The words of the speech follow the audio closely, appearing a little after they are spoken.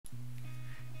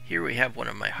Here we have one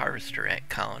of my harvester ant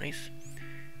colonies.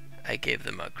 I gave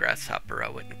them a grasshopper. I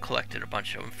went and collected a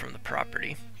bunch of them from the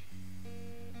property.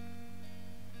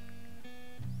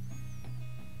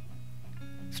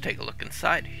 Let's take a look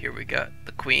inside. Here we got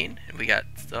the queen and we got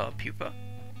the pupa.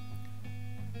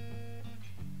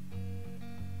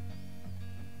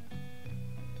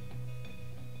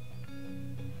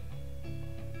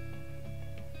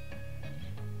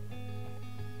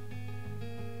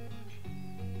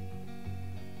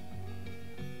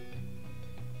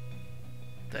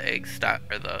 The egg stock,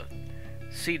 or the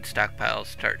seed stockpile, is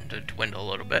starting to dwindle a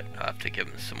little bit. I'll have to give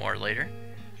them some more later.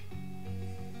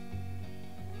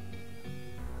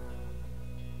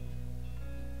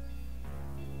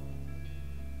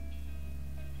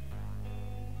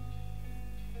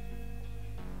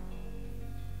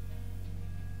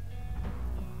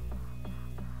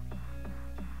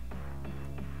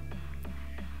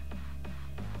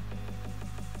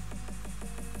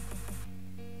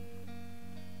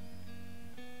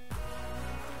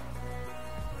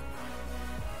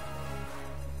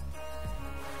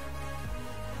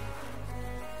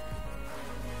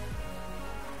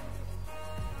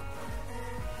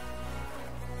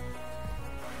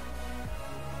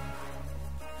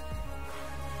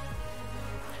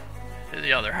 Here's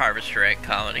the other harvester ant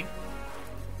colony.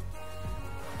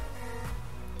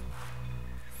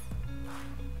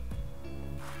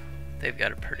 They've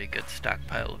got a pretty good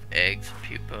stockpile of eggs,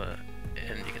 pupa,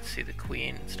 and you can see the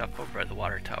queen and stuff over by the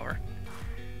water tower.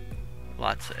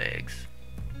 Lots of eggs.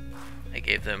 I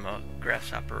gave them a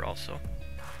grasshopper also.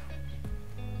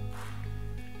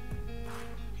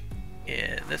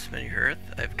 In this mini hearth,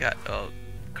 I've got a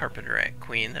carpenter ant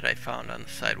queen that I found on the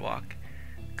sidewalk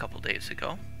a couple days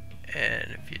ago.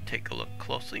 And if you take a look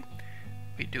closely,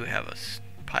 we do have a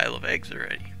pile of eggs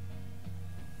already.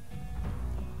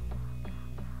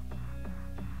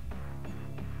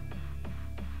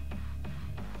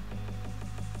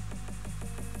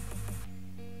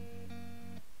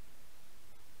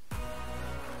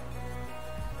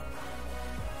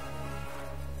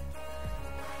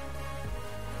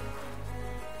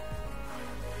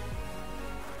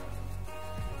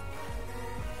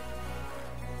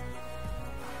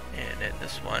 And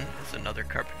this one is another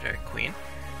carpenter queen.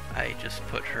 I just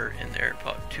put her in there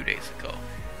about 2 days ago,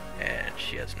 and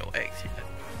she has no eggs yet.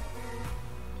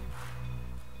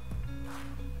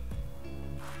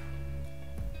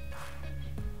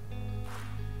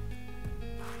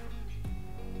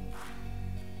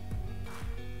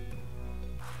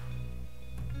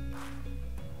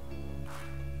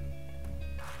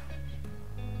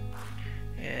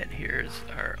 And here's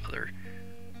our other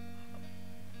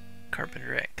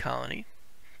carpenter ant colony,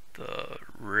 the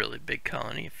really big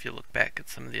colony. If you look back at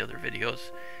some of the other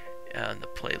videos on the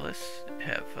playlist,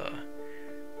 have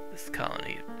this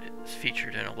colony is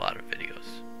featured in a lot of videos.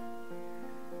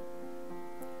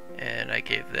 And I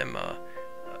gave them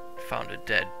found a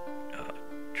dead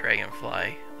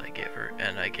dragonfly.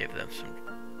 I gave them some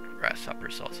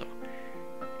grasshoppers also.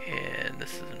 And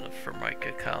this is in the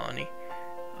Formica colony.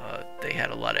 They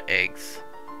had a lot of eggs,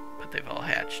 but they've all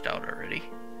hatched out already.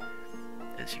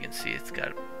 As you can see, it's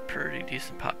got a pretty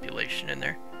decent population in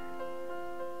there.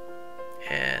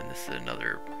 And this is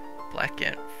another black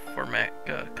ant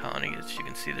Formica colony. As you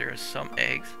can see, there are some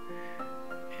eggs,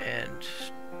 and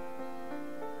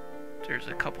there's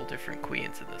a couple different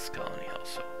queens in this colony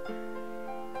also.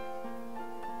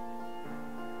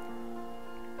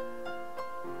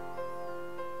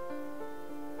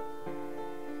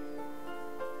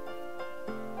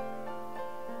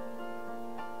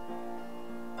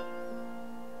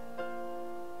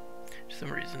 For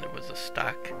some reason there was a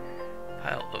stock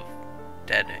pile of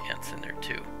dead ants in there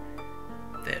too.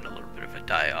 They had a little bit of a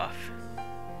die-off.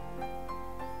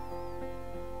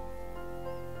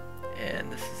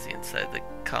 And this is the inside of the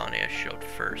colony I showed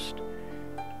first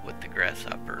with the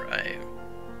grasshopper. I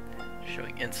am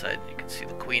showing inside. You can see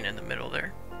the queen in the middle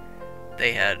there.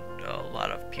 They had a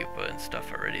lot of pupa and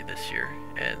stuff already this year,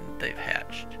 and they've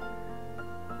hatched.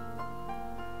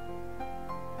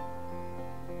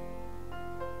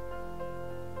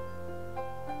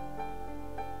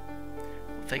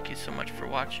 Thank you so much for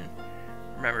watching.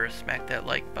 Remember to smack that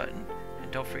like button, and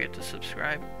don't forget to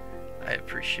subscribe. I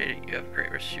appreciate it. You have a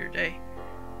great rest of your day,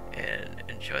 and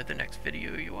enjoy the next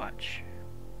video you watch.